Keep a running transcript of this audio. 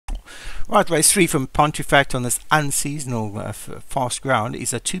Right, race 3 from Pontefract on this unseasonal fast ground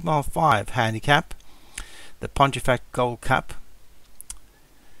is a 2 mile 5 handicap, the Pontefract Gold Cup.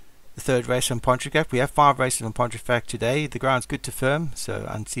 The third race from Pontefract. We have 5 races from Pontefract today. The ground's good to firm, so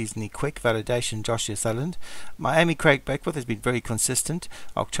unseasonally quick. Validation, Joshua Sutherland. Miami, Craig Beckworth has been very consistent.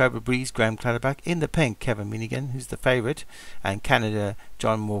 October Breeze, Graham Clutterbuck. In the pink, Kevin Minigan, who's the favourite. And Canada,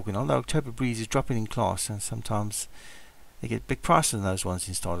 John Morgan. Although October Breeze is dropping in class, and sometimes they get big prices on those ones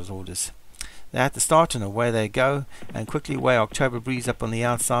in starters' orders. They're at the start and away they go, and quickly away October Breeze up on the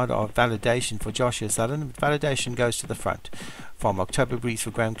outside of Validation for Joshua Sutherland. Validation goes to the front from October Breeze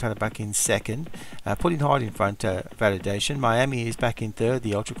for Graham Clutterbuck in second, putting hard in front Validation. Miami is back in third,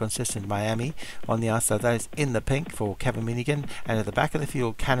 the ultra consistent Miami. On the outside that is in the pink for Kevin Minigan, and at the back of the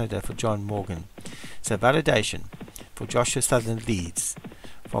field Canada for John Morgan. So Validation for Joshua Sutherland leads.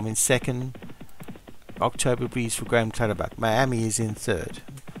 From in second October Breeze for Graham Clutterbuck. Miami is in third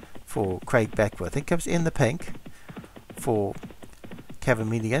for Craig Beckworth. It comes in the pink for Kevin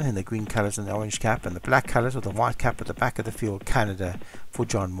Minigan in the green colours and the orange cap, and the black colours with the white cap at the back of the field, Canada for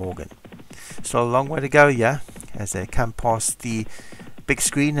John Morgan. So a long way to go, yeah, as they come past the big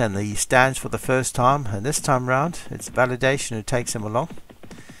screen and the stands for the first time, and this time round it's Validation who takes them along.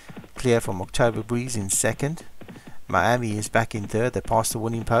 Clear from October Breeze in second. Miami is back in third. They pass the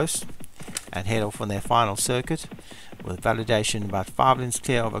winning post and head off on their final circuit, with Validation about 5 lengths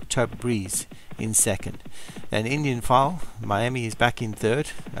clear of October Breeze in second. Then Indian File, Miami is back in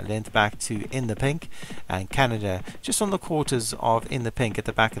third, a length back to In the Pink, and Canada just on the quarters of In the Pink at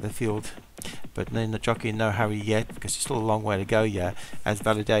the back of the field. But then the jockey in no hurry yet, because there's still a long way to go here, as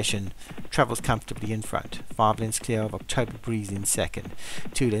Validation travels comfortably in front. 5 lengths clear of October Breeze in second.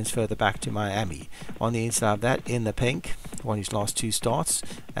 2 lengths further back to Miami. On the inside of that, In the Pink, won his last 2 starts,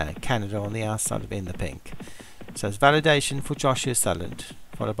 and Canada on the outside of In the Pink. So it's Validation for Joshua Sutherland,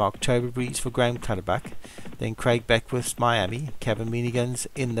 followed by October Breeze for Graham Clutterbuck, then Craig Beckworth's Miami, Kevin Minigan's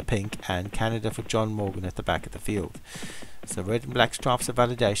In the Pink, and Canada for John Morgan at the back of the field. So red and black stripes of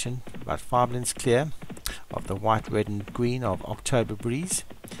Validation, about 5 lengths clear of the white, red and green of October Breeze,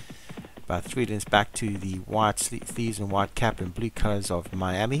 about 3 lengths back to the white sleeves and white cap and blue colours of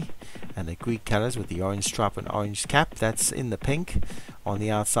Miami, and the green colours with the orange stripe and orange cap, that's In the Pink. On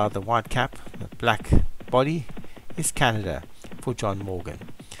the outside the white cap, the black body is Canada for John Morgan.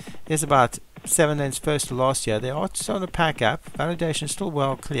 There's about 7 lengths first to last year. They are starting to pack up. Validation still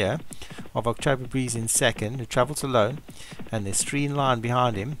well clear of October Breeze in second, who travels alone, and there's 3 in line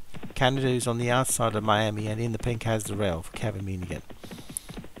behind him. Canada is on the outside of Miami, and In the Pink has the rail for Kevin Minigan.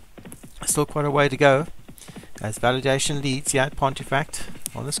 Still quite a way to go as Validation leads here at Pontefract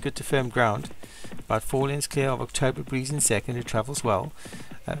on this good to firm ground. About 4 lengths clear of October Breeze in second, who travels well.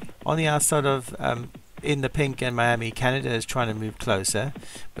 On the outside of In the Pink and Miami, Canada is trying to move closer,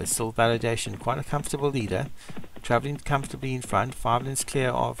 but still Validation quite a comfortable leader, travelling comfortably in front. 5 lengths clear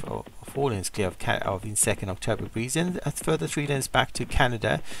of, or 4 lengths clear of in second October Breeze, and a further 3 lengths back to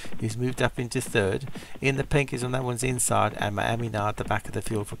Canada, who's moved up into third. In the Pink is on that one's inside, and Miami now at the back of the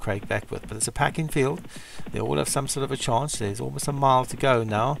field for Craig Beckworth. But it's a packing field. They all have some sort of a chance. There's almost a mile to go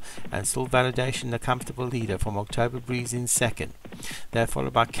now, and still Validation the comfortable leader from October Breeze in second. They're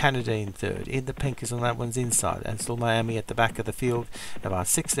followed by Canada in third. In the Pink is on that one's inside, and still Miami at the back of the field, about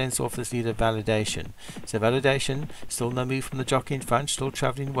 6 lengths off this leader Validation. So Validation, still no move from the jockey in front, still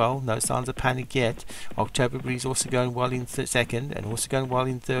travelling well, no signs of panic yet. October Breeze also going well in second, and also going well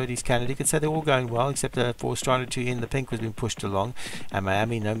in third is Canada. You can say they're all going well, except for Strider 2 In the Pink was being pushed along, and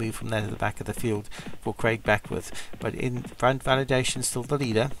Miami no move from that at the back of the field for Craig Beckworth. But in front, Validation still the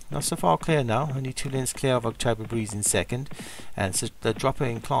leader, not so far clear now, only 2 lengths clear of October Breeze in second, and so the dropper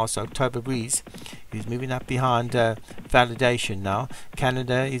in class, October Breeze, is moving up behind Validation now.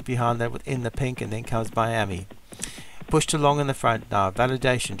 Canada is behind that with In the Pink, and then comes Miami. Pushed along in the front now,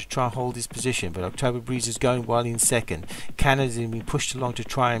 Validation to try and hold his position, but October Breeze is going well in second. Canada's been pushed along to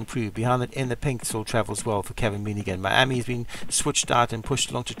try and improve. Behind that In the Pink still travels well for Kevin Minigan. Miami has been switched out and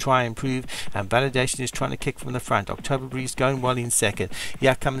pushed along to try and improve, and Validation is trying to kick from the front. October Breeze going well in second.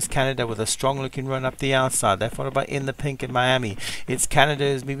 Here comes Canada with a strong looking run up the outside. They're followed by In the Pink and Miami. It's Canada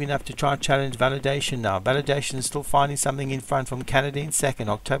is moving up to try and challenge Validation now. Validation is still finding something in front from Canada in second.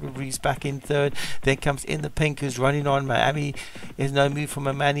 October Breeze back in third. Then comes In the Pink, who's running on on. Miami is no move from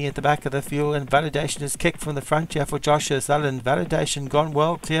Miami at the back of the field, and Validation is kicked from the front here for Joshua Sutherland. Validation gone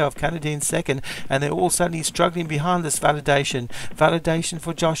well clear of Canada in second, and they're all suddenly struggling behind this Validation. Validation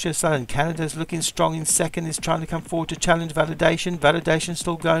for Joshua Sutherland. Canada's looking strong in second, is trying to come forward to challenge Validation. Validation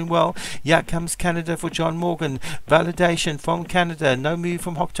still going well. Yeah, comes Canada for John Morgan. Validation from Canada. No move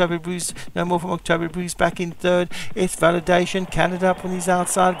from October Bruce. No more from October Bruce back in third. It's Validation. Canada up on his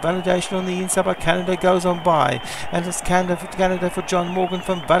outside. Validation on the inside, but Canada goes on by. And it's Canada for John Morgan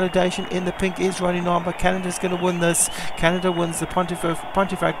from Validation in the pink is running on, but Canada's going to win this. Canada wins the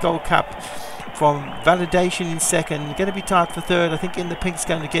Pontefract Gold Cup from Validation in second. Going to be tied for third. I think in the pink's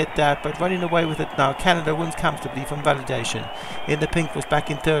going to get that, but running away with it now. Canada wins comfortably from Validation. In the pink was back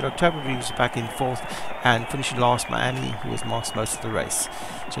in third. October Reeves was back in fourth, and finishing last Miami, who was most of the race.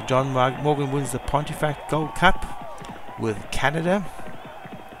 So John Morgan wins the Pontefract Gold Cup with Canada.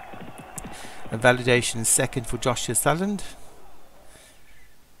 And Validation second for Joshua Sutherland.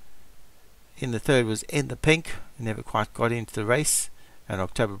 In the third was in the pink, never quite got into the race, and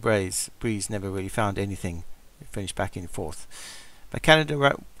October Breeze never really found anything. It finished back in fourth. But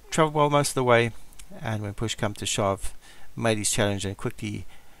Canada travelled well most of the way, and when push come to shove, made his challenge, and quickly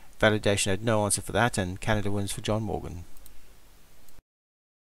Validation had no answer for that, and Canada wins for John Morgan.